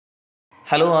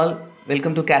Hello all,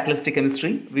 welcome to Catalyst Chemistry.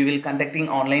 We will conducting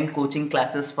online coaching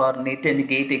classes for NET and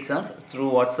GATE exams through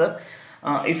WhatsApp.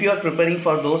 If you are preparing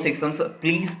for those exams,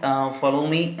 please follow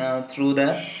me through the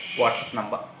WhatsApp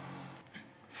number.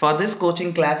 For this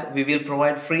coaching class, we will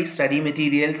provide free study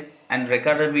materials and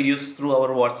recorded videos through our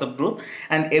WhatsApp group,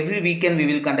 and every weekend we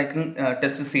will conducting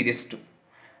test series too.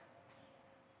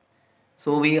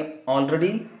 So we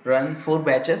already run 4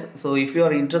 batches. So if you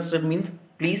are interested means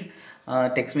please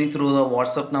text me through the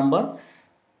WhatsApp number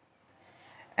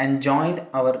and join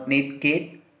our NET GATE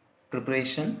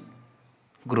preparation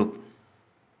group.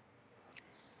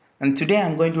 And today I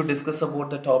am going to discuss about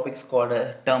the topics called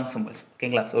term symbols. Okay,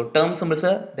 so term symbols,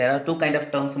 there are two kind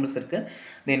of term symbols.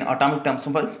 Then atomic term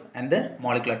symbols and the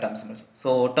molecular term symbols. So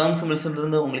term symbols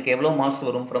உங்களுக்கு எவ்வளவு marks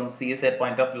வரும் from CSR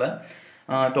point of view.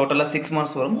 Total 6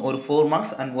 marks வரும், ஒரு 4 marks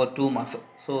and ஒரு 2 marks.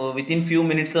 So within few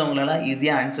minutes உங்களால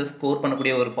ஈஸியா answer score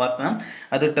பண்ணக்கூடிய ஒரு பார்ட்னா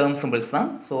அது term symbols தான்.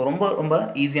 So ரொம்ப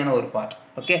ஈஸியான ஒரு part.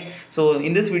 Okay, so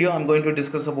in this video I'm going to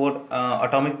discuss about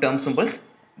atomic term symbols.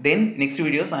 Then next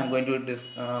videos I am going to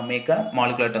make a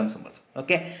molecular term symbols.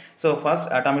 Okay, so first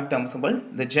atomic term symbol.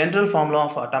 The general formula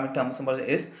of atomic term symbol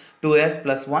is 2s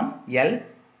plus 1 L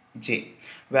J,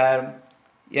 where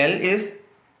L is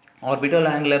orbital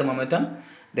angular momentum,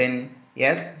 then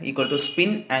S equal to spin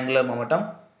angular momentum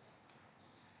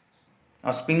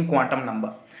or spin quantum number.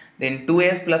 Then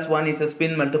 2s plus 1 is a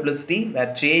spin multiplicity,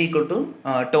 where J equal to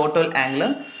total angular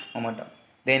momentum.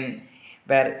 Then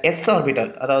where S orbital,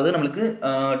 அதாவது நமக்கு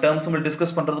term symbol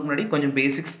discuss பண்றதுக்கு முன்னாடி கொஞ்சம்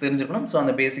basics தெரிஞ்சுக்கணும். So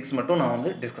அந்த basics மட்டும் நான் வந்து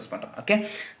டிஸ்கஸ் பண்ணுறேன். ஓகே,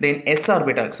 தென் S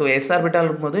orbital. So S orbital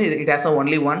இருக்கும்போது it has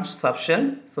only one subshell.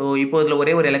 So இப்போ இதில்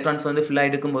ஒரே ஒரு எலக்ட்ரான்ஸ் வந்து ஃபில்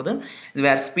ஆகி இருக்கும்போது இது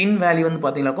வேறு ஸ்பின் வேல்யூ வந்து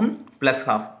பார்த்தீங்கன்னாக்கும்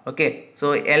 +12. ஓகே,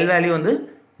 ஸோ L வேல்யூ வந்து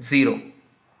 0.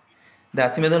 The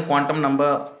azimuthal quantum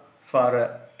number for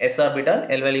S orbital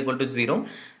L value equal to 0.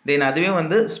 Then அதுவே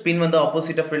வந்து spin வந்து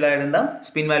opposite fill ஆயிருந்தா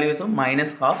spin value is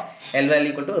 -12, L value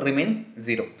equal to remains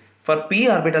 0. For P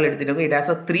orbital எடுத்துட்டோம், it has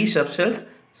a 3 subshells,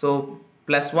 so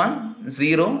 +1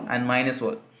 0 and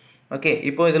 -1. okay,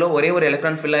 இப்போ இதில் ஒரே ஒரு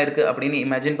electron fill ஆயிருக்கு அப்படின்னு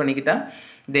இமேஜின் பண்ணிக்கிட்டா,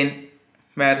 then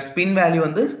where spin value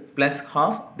வந்து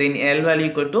 +12, then L value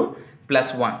equal to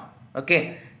 +1. okay,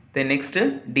 then next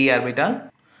D orbital.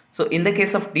 So in the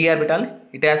case of D orbital,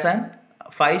 it has a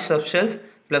 5 subshells,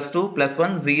 +2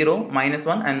 +1 0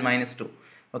 -1 and -2.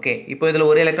 okay, இப்போ இதில்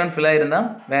ஒரு எலக்ட்ரான் ஃபில் ஆயிருந்தா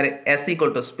வேறு S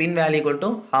equal to spin value equal to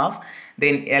half,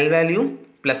 then L value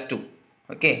 +2.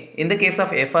 okay, in the case of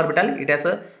F orbital, it has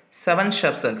a 7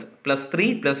 subshells, +3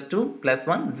 +2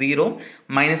 +1 0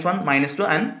 -1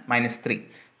 -2 and -3.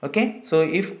 okay, so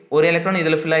if ஒரு electron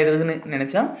இதில் fill ஆயிருதுன்னு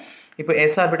நினச்சா இப்போ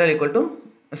S orbital equal to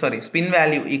spin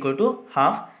value equal to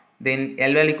half, then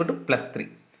L value equal to +3.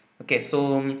 okay, so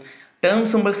term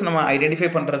symbols நம்ம identify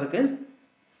பண்ணுறதுக்கு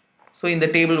so இந்த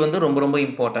table வந்து ரொம்ப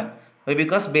important.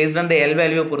 Because based on the L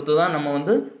வேல்யூவை பொறுத்து தான் நம்ம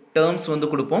வந்து டேர்ம்ஸ் வந்து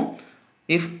கொடுப்போம்.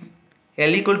 If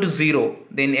L equal to 0,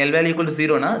 then L value equal to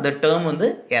 0னா the term வந்து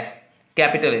எஸ்,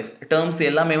 கேபிட்டல் எஸ். டேர்ம்ஸ்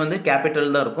எல்லாமே வந்து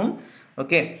கேபிட்டல் தான் இருக்கும்.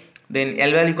 Okay, then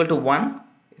L value equal to 1,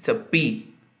 it's a B,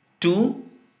 2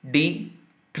 D,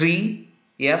 3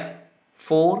 F,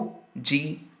 4 G,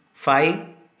 5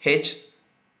 H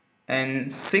and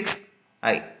 6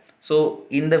 I. So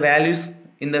இந்த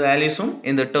வேல்யூஸும்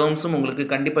இந்த டேர்ம்ஸும் உங்களுக்கு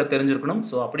கண்டிப்பாக தெரிஞ்சிருக்கணும்.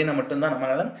 ஸோ அப்படின்னா மட்டும்தான்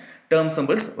நம்மளால் டேர்ம்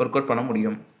சிம்பிள்ஸ் ஒர்க் அவுட் பண்ண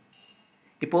முடியும்.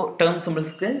 இப்போது term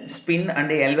சிம்பிள்ஸ்க்கு spin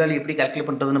and L value எப்படி கால்குலேட்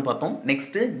பண்ணுறதுன்னு பார்த்தோம்.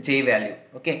 Next J value.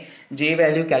 Okay, J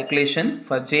value calculation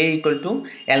for J equal to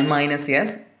L minus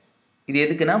S. இது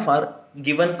எதுக்குன்னா ஃபார்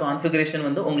கிவன் கான்ஃபிகரேஷன்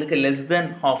வந்து உங்களுக்கு லெஸ் தென்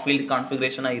ஹாஃப் ஃபீல்டு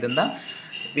கான்ஃபிகரேஷனாக இருந்தால்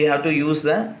we have to use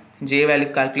the J value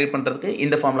calculate பண்ணுறதுக்கு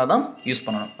இந்த ஃபார்முலா தான் யூஸ்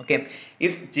பண்ணணும். Okay,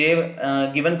 if J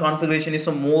given configuration is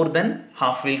more than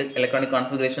half filled electronic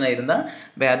configuration இருந்தால்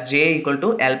where J equal to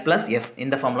L plus S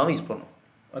இந்த ஃபார்முலாவை use பண்ணணும்.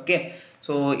 Okay,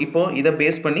 so இப்போது இதை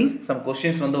பேஸ் பண்ணி சம்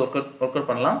கொஸ்டின்ஸ் வந்து ஒர்க் அவுட்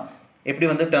பண்ணலாம். எப்படி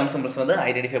வந்து டேர்ம் சிம்பிள்ஸ் வந்து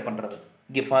ஐடென்டிஃபை பண்ணுறது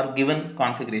for given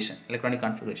configuration, electronic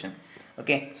configuration.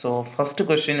 Okay, so first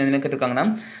question என்ன கேட்டிருக்காங்கன்னா,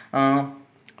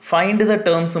 find the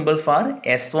term symbol for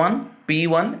S1,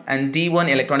 P1 and D1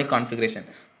 electronic configuration.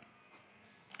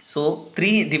 So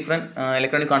 3 different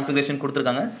electronic configuration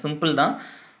கொடுத்துருக்காங்க. Simple தான்.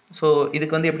 So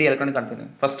இதுக்கு வந்து எப்படி எலக்ட்ரானிக் கான்ஃபிகரேஷன்,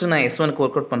 ஃபஸ்ட்டு நான் S1க்கு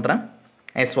work out பண்ணுறேன்.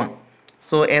 S1,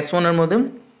 so S1 போது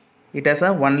it has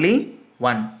a only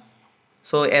 1.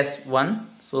 So S1,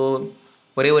 so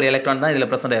ஒரே ஒரு எலக்ட்ரான் தான் இதில்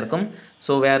ப்ரெசென்ட் இருக்கும்.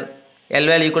 So where L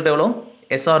value equal எவ்வளோ,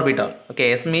 S orbital. Okay,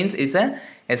 S means is a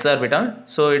S orbital,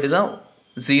 so it is a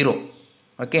 0.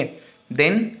 okay,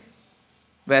 then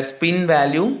where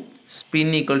spin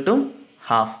equal to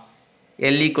half,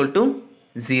 L equal to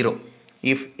 0.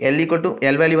 if L equal to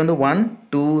L value வந்து 1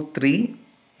 2 3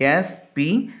 S P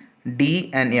D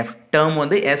and F. Term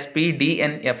வந்து S, P, D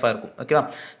and F இருக்கும். ஓகேவா?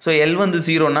 So L வந்து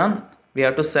 0 னா we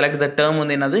have to select the term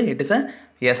வந்து என்னது? It is a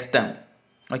S term.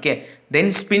 Okay. Then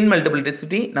spin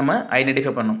multiplicity நம்ம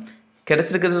identify பண்ணணும்.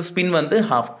 கிடைச்சிருக்கிறது spin வந்து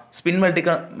half. Spin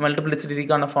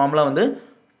multiplicityக்கான formula வந்து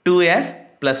 2S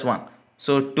plus 1.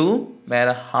 So 2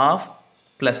 where half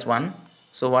plus 1.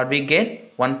 So what we get?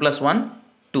 1 plus 1,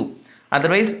 2.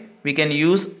 Otherwise we can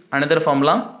use another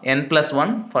formula n plus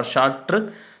 1 for short trick.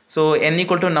 So n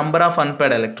equal to number of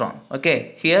unpaired electron. Okay,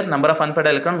 here number of unpaired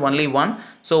electron only 1.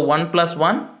 So 1 plus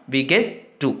 1 we get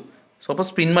 2. Suppose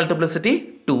spin multiplicity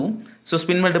 2. So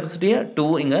spin multiplicity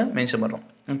 2 inga mention panrom.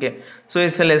 Okay, so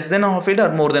it's a less than half field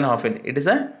or more than half field? It is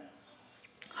a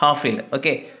half field.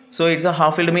 Okay, so it's a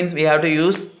half field means we have to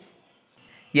use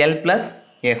L plus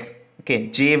S. Okay,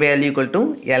 J value equal to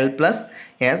L plus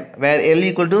S, where L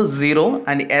equal to 0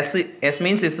 and S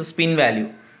means it's a spin value.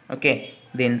 Okay,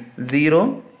 then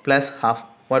 0 plus half.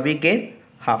 What we get?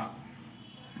 Half.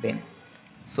 Then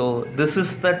so this is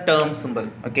the term symbol.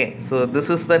 Okay, so this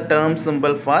is the term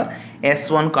symbol for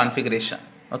S1 configuration.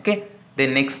 Okay, then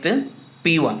next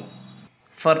P1.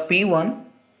 For P1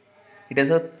 it is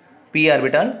a p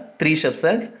orbital 3 ship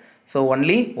cells. So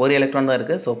only one electron da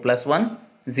irukku. So plus 1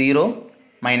 0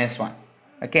 minus 1.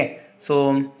 Okay, so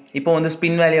இப்போ வந்து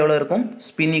spin value எவ்வளவு இருக்கும்?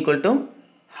 Spin equal to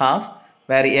half,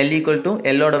 where L equal to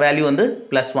L ஓட value வந்து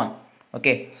plus 1.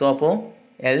 Okay, so அப்போ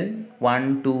L 1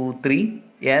 2 3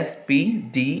 S P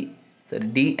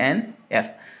D and F.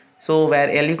 So where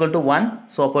L equal to 1,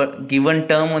 so அப்போ given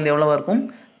term வந்து எவ்வளவு இருக்கும்?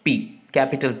 P,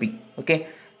 capital P. Okay,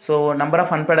 so number of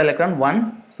unpaired electron 1.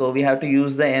 So we have to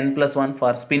use the n plus 1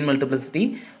 for spin multiplicity.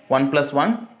 1 plus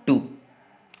 1 2.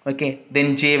 Okay, then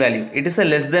J value, it is a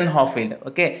less than half field.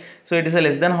 Okay, so it is a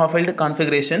less than half field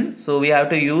configuration, so we have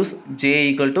to use J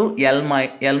equal to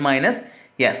L minus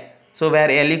S. So where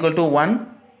L equal to 1,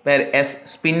 where S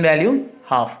spin value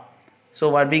half, so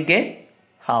what we get?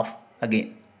 Half again.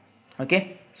 Okay,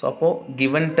 so appo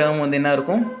given term வந்து என்ன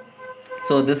இருக்கும்?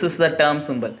 So this is the term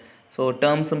symbol. So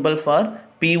term symbol for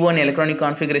P1 electronic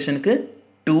configuration க்கு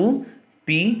 2p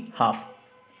half.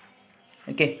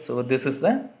 Okay, so this is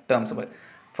the term symbol.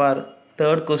 For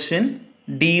third question,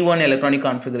 D1 electronic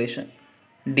configuration.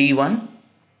 D1.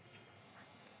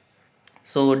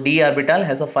 So D orbital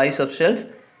has a 5 subshells.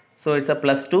 So it's a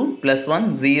plus 2, plus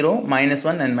 1, 0, minus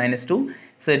 1 and minus 2.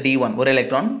 It's a D1, one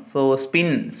electron. So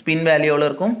spin value எவ்வளவு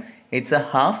இருக்கும்? It's a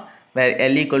half, where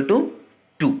L equal to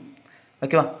 2.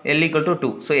 Okay, L equal to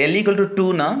 2. So L equal to 2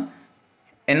 na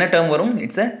என்ன term வரும்?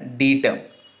 It's a D term.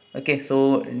 Okay, so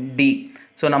D.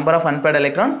 So number of unpaired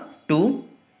electron 2.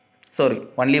 Sorry,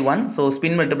 only 1. So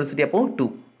spin multiplicity appo 2.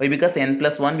 Why? Because n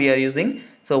plus 1 we are using.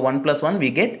 So 1 plus 1 we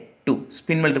get 2.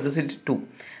 Spin multiplicity 2.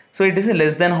 So it is a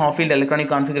less than half field electronic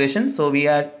configuration. So we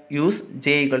are use J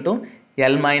equal to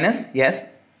L minus S.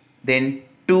 Then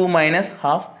 2 minus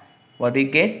half. What we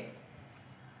get?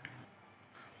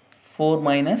 4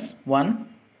 minus 1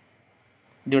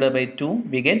 divided by 2.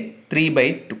 We get 3 by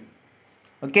 2.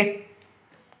 Okay.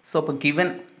 So given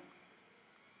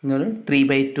 3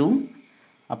 by 2.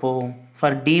 அப்போ for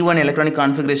D1 electronic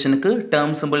configuration க்கு term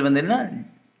symbol வந்து என்ன?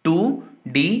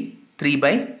 2D 3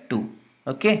 by 2.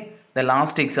 Okay, the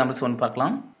last examples one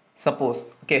பார்க்கலாம். Suppose,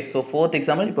 okay, so fourth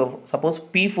example, இப்போ suppose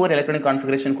P4 electronic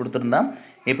configuration கொடுத்திருந்தா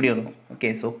எப்படி இருக்கும்?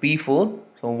 Okay, so P4,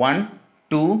 so 1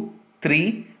 2 3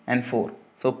 and 4.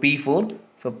 So P4,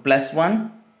 so plus 1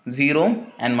 0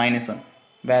 and minus 1,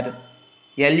 where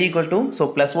L equal to, so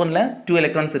plus 1 ல 2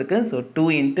 electrons இருக்கு. So 2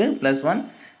 into plus 1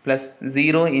 plus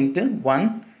 0 into 1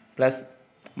 plus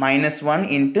minus 1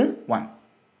 into 1.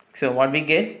 So what we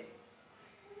get?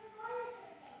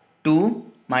 2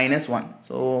 minus 1.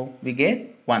 So we get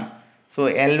 1. So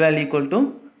L value equal to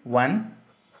 1.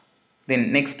 Then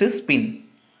next is spin.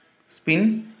 Spin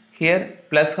here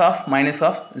plus half minus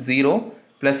half 0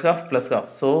 plus half plus half.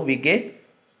 So we get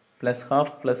plus half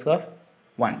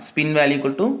 1. Spin value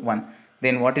equal to 1.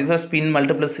 Then what is the spin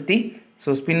multiplicity? So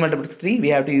spin multiplicity we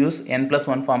have to use n plus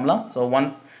 1 formula. So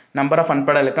 1 number of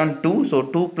unpaired electron 2. So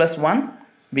 2 plus 1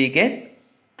 we get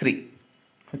 3.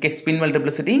 Okay, spin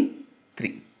multiplicity 3.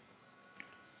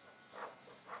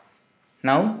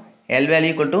 Now L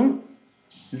value equal to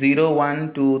 0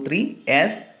 1 2 3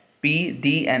 S P D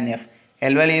and F.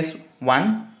 L value is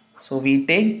 1. So we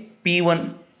take P1.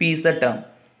 P is the term.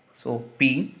 So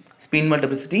P spin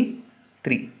multiplicity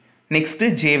 3. Next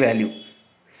J value.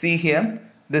 See here,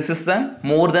 this is the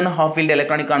more than half field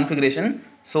electronic configuration.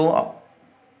 So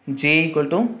J equal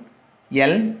to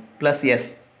L plus S,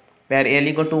 where L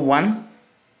equal to 1,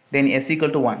 then S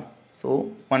equal to 1. So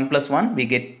 1 plus 1 we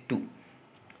get 2.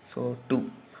 So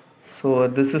 2. So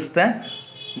this is the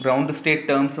ground state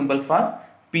term symbol for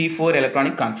p4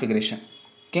 electronic configuration.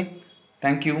 Okay,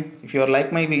 thank you. If you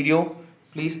like my video,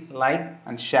 please like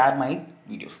and share my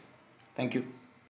videos. Thank you.